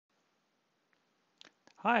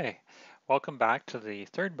Hi, welcome back to the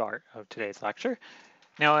third part of today's lecture.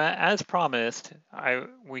 Now, as promised,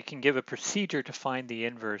 we can give a procedure to find the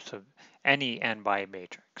inverse of any n by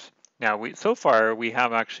matrix. Now, so far we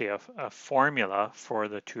have actually a formula for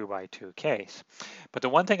the 2 by 2 case. But the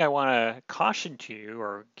one thing I want to caution to you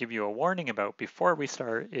or give you a warning about before we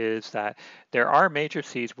start is that there are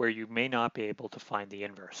matrices where you may not be able to find the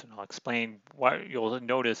inverse. And I'll explain what you'll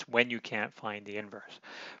notice when you can't find the inverse.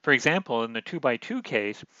 For example, in the 2 by 2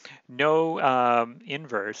 case, no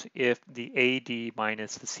inverse if the AD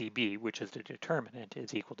minus the CB, which is the determinant,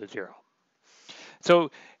 is equal to 0. So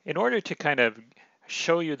in order to kind of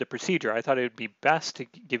show you the procedure, I thought it would be best to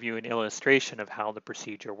give you an illustration of how the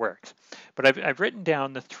procedure works. But I've written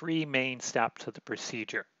down the three main steps of the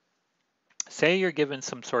procedure. Say you're given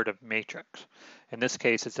some sort of matrix. In this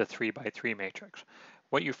case, it's a 3 by 3 matrix.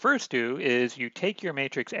 What you first do is you take your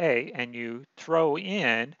matrix A and you throw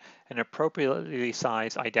in an appropriately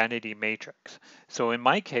sized identity matrix. So in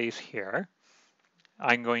my case here,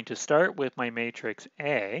 I'm going to start with my matrix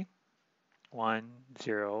A, 1,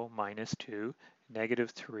 0, minus 2, negative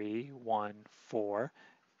 3, 1, 4,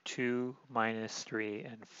 2, minus 3,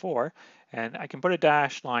 and 4. And I can put a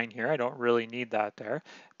dashed line here. I don't really need that there.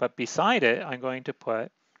 But beside it, I'm going to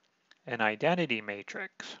put an identity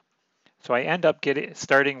matrix. So I end up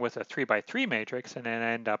starting with a 3 by 3 matrix and then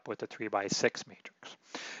end up with a 3 by 6 matrix.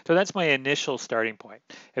 So that's my initial starting point.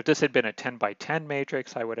 If this had been a 10 by 10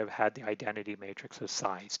 matrix, I would have had the identity matrix of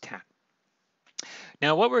size 10.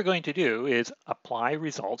 Now what we're going to do is apply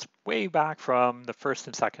results way back from the first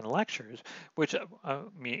and second lectures, which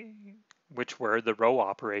were the row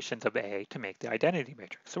operations of A to make the identity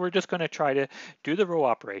matrix. So we're just going to try to do the row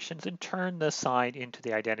operations and turn this side into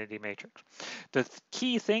the identity matrix. The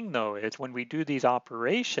key thing though is when we do these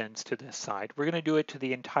operations to this side, we're going to do it to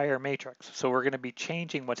the entire matrix. So we're going to be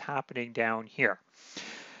changing what's happening down here.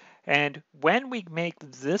 And when we make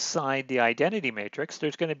this side the identity matrix,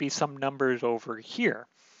 there's going to be some numbers over here.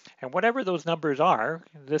 And whatever those numbers are,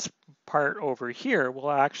 this part over here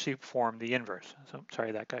will actually form the inverse. So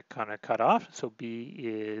sorry, that got kind of cut off. So B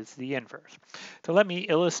is the inverse. So let me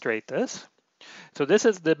illustrate this. So this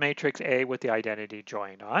is the matrix A with the identity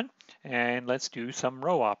joined on. And let's do some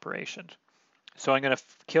row operations. So I'm going to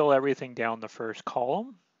kill everything down the first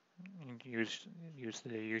column. Use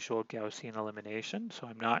the usual Gaussian elimination. So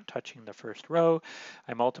I'm not touching the first row.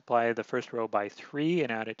 I multiply the first row by 3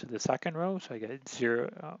 and add it to the second row. So I get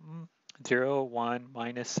 0, 1,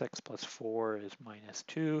 minus 6 plus 4 is minus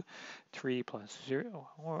 2, 3 plus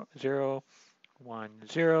 0, 0, 1,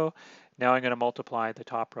 0. Now I'm going to multiply the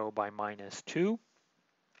top row by minus 2.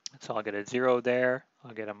 So I'll get a 0 there.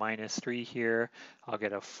 I'll get a minus 3 here. I'll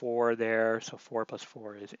get a 4 there. So 4 plus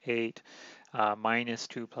 4 is 8. Minus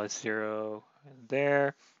 2 plus 0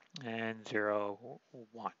 there. And 0,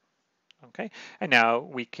 1. Okay, and now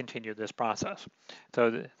we continue this process.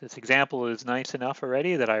 So this example is nice enough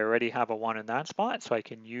already that I already have a 1 in that spot, so I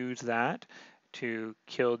can use that to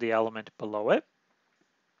kill the element below it.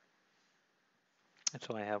 And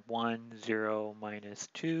so I have 1, 0, minus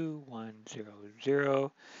 2, 1, 0,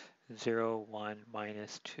 0, 0, 1,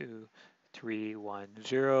 minus 2, 3, 1,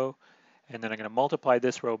 0. And then I'm going to multiply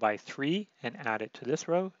this row by 3 and add it to this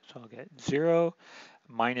row. So I'll get 0,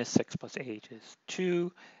 minus 6 plus 8 is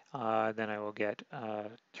 2. Then I will get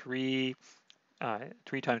 3.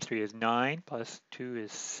 3 times 3 is 9, plus 2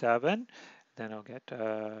 is 7. Then I'll get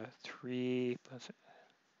 3 plus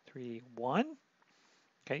 3, 1.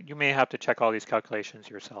 Okay, you may have to check all these calculations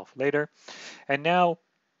yourself later. And now,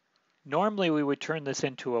 normally we would turn this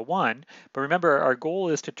into a 1, but remember our goal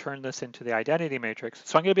is to turn this into the identity matrix.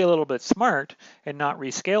 So I'm going to be a little bit smart and not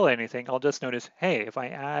rescale anything. I'll just notice, hey, if I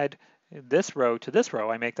add this row to this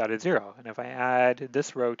row, I make that a 0. And if I add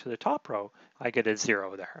this row to the top row, I get a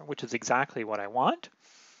 0 there, which is exactly what I want.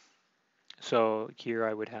 So here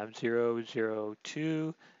I would have 0, 0,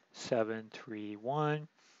 2, 7, 3, 1.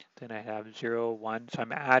 Then I have 0, 1. So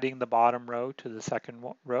I'm adding the bottom row to the second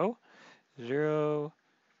row. 0,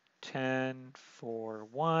 10, 4,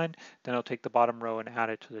 1. Then I'll take the bottom row and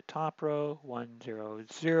add it to the top row. 1, 0,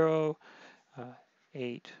 0,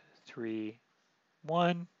 8, 3,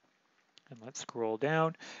 1. And let's scroll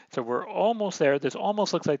down. So we're almost there. This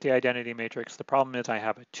almost looks like the identity matrix. The problem is I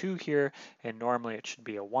have a 2 here, and normally it should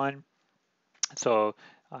be a 1. So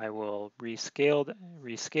I will rescale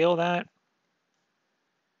that.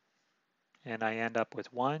 And I end up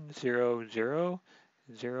with 1, 0, 0,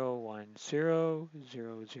 0, 1, 0,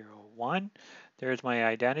 0, 0, 1. There's my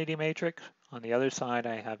identity matrix. On the other side,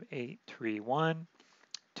 I have 8, 3, 1,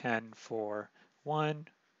 10, 4, 1,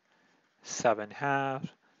 7 halves,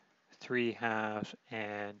 3 halves,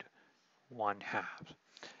 and 1/2.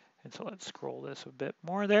 And so let's scroll this a bit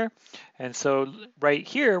more there. And so right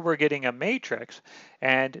here, we're getting a matrix.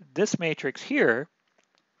 And this matrix here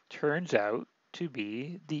turns out to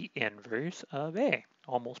be the inverse of A,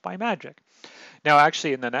 almost by magic. Now,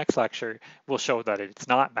 actually, in the next lecture, we'll show that it's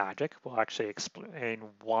not magic. We'll actually explain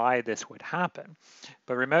why this would happen.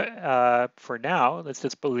 But for now, let's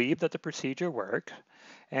just believe that the procedure works.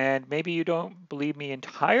 And maybe you don't believe me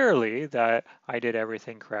entirely that I did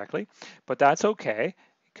everything correctly, but that's okay,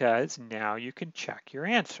 because now you can check your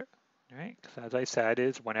answer. Right? Because as I said,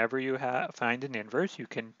 is whenever you find an inverse, you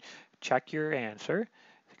can check your answer,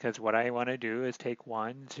 because what I want to do is take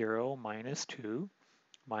 1, 0, minus 2,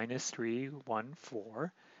 minus 3, 1,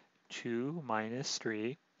 4, 2, minus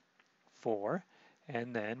 3, 4,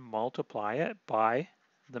 and then multiply it by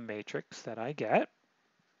the matrix that I get.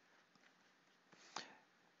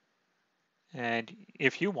 And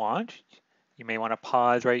if you want, you may want to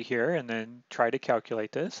pause right here and then try to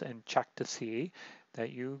calculate this and check to see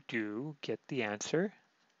that you do get the answer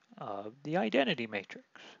of the identity matrix.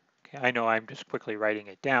 Okay, I know I'm just quickly writing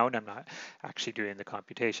it down. I'm not actually doing the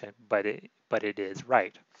computation, but it is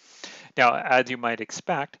right. Now, as you might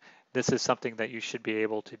expect, this is something that you should be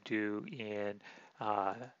able to do in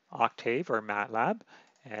Octave or MATLAB,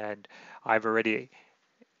 and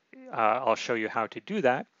I'll show you how to do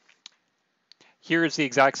that. Here is the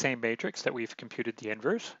exact same matrix that we've computed the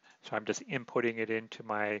inverse. So I'm just inputting it into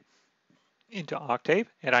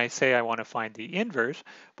Octave, and I say I want to find the inverse.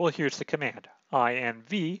 Well, here's the command,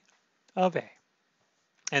 INV of A.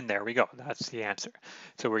 And there we go, that's the answer.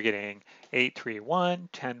 So we're getting 8, 3, 1,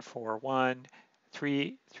 10, 4, 1,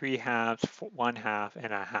 3 halves, 1/2,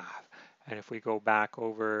 and 1/2. And if we go back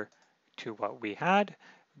over to what we had,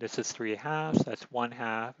 this is 3 halves, that's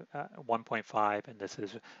 1/2, 1.5, and this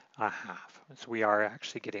is 1/2. So we are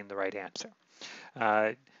actually getting the right answer.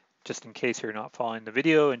 Just in case you're not following the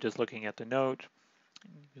video and just looking at the note,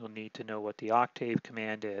 you'll need to know what the Octave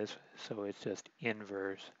command is. So it's just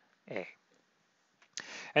inverse A.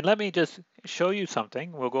 And let me just show you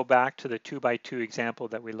something. We'll go back to the 2x2 example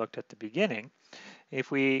that we looked at the beginning.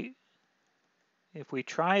 If we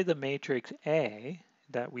try the matrix A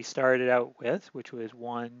that we started out with, which was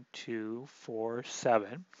 1, 2, 4,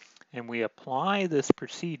 7, and we apply this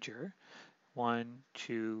procedure, 1,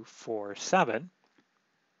 2, 4, 7,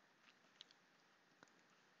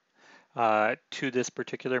 to this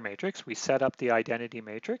particular matrix. We set up the identity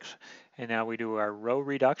matrix, and now we do our row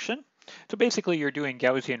reduction. So basically you're doing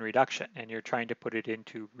Gaussian reduction, and you're trying to put it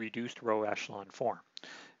into reduced row echelon form.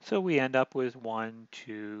 So we end up with 1,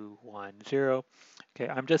 2, 1, 0. Okay,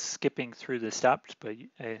 I'm just skipping through the steps, but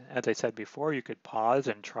as I said before, you could pause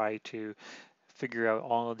and try to figure out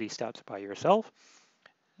all of these steps by yourself.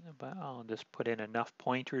 But I'll just put in enough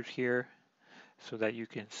pointers here so that you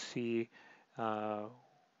can see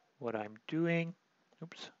what I'm doing.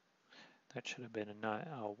 Oops, that should have been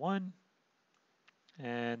a 1.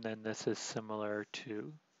 And then this is similar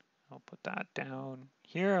to, I'll put that down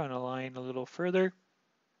here on a line a little further.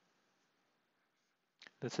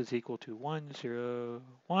 This is equal to 1, 0,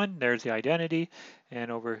 1. There's the identity.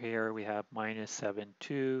 And over here we have minus 7,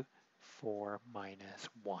 2, 4, minus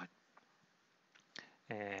 1.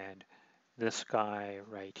 And this guy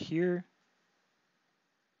right here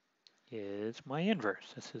is my inverse.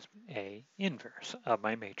 This is A inverse of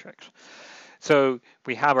my matrix. So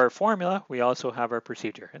we have our formula, we also have our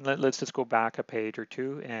procedure. And let's just go back a page or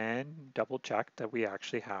two and double check that we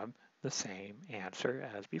actually have the same answer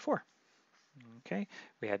as before. Okay,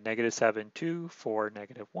 we had negative 7, 2, 4,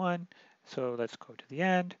 negative 1. So let's go to the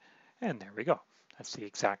end, and there we go. That's the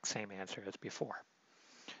exact same answer as before.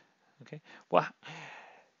 Okay, well,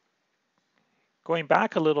 going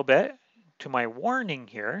back a little bit to my warning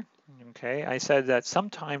here, okay, I said that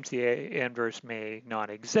sometimes the A inverse may not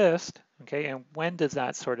exist, okay, and when does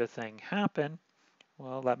that sort of thing happen?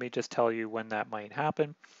 Well, let me just tell you when that might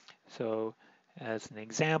happen. So as an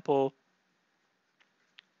example,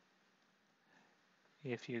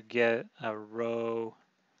 if you get a row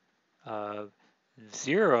of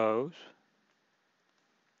zeros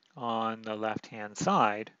on the left-hand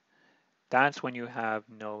side, that's when you have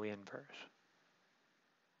no inverse.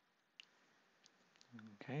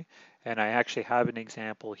 Okay, and I actually have an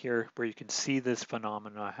example here where you can see this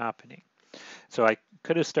phenomena happening. So I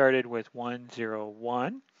could have started with 1, 0,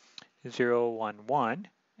 1, 0, 1, 1,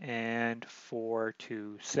 and 4,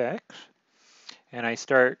 2, 6. And I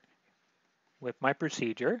start with my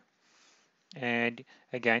procedure. And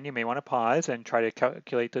again, you may want to pause and try to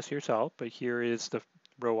calculate this yourself, but here is the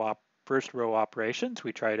first row operations.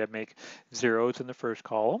 We try to make zeros in the first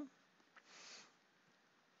column.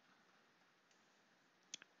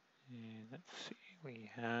 And let's see, we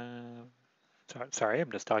have, sorry,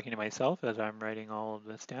 I'm just talking to myself as I'm writing all of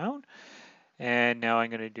this down. And now I'm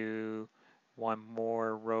going to do one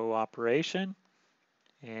more row operation.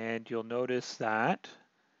 And you'll notice that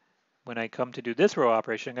when I come to do this row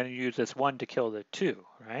operation, I'm going to use this 1 to kill the 2,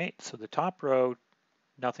 right? So the top row,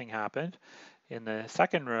 nothing happened. In the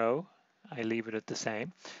second row, I leave it at the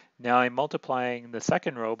same. Now I'm multiplying the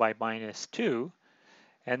second row by -2.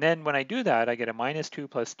 And then when I do that, I get a -2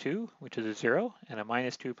 plus 2, which is a 0, and a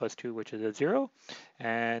 -2 plus 2, which is a 0.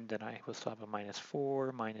 And then I will still have a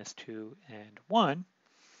 -4, -2, and 1.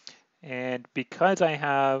 And because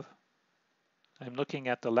I'm looking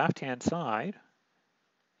at the left-hand side,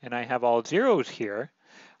 and I have all zeros here,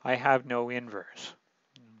 I have no inverse.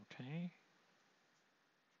 Okay,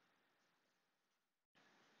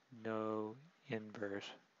 no inverse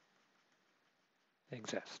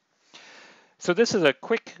exists. So this is a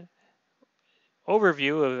quick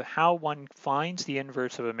overview of how one finds the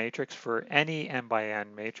inverse of a matrix for any n by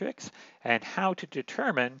n matrix and how to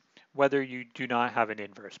determine whether you do not have an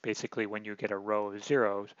inverse, basically when you get a row of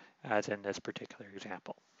zeros, as in this particular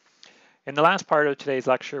example. In the last part of today's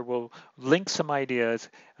lecture, we'll link some ideas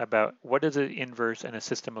about what does an inverse and a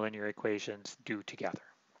system of linear equations do together.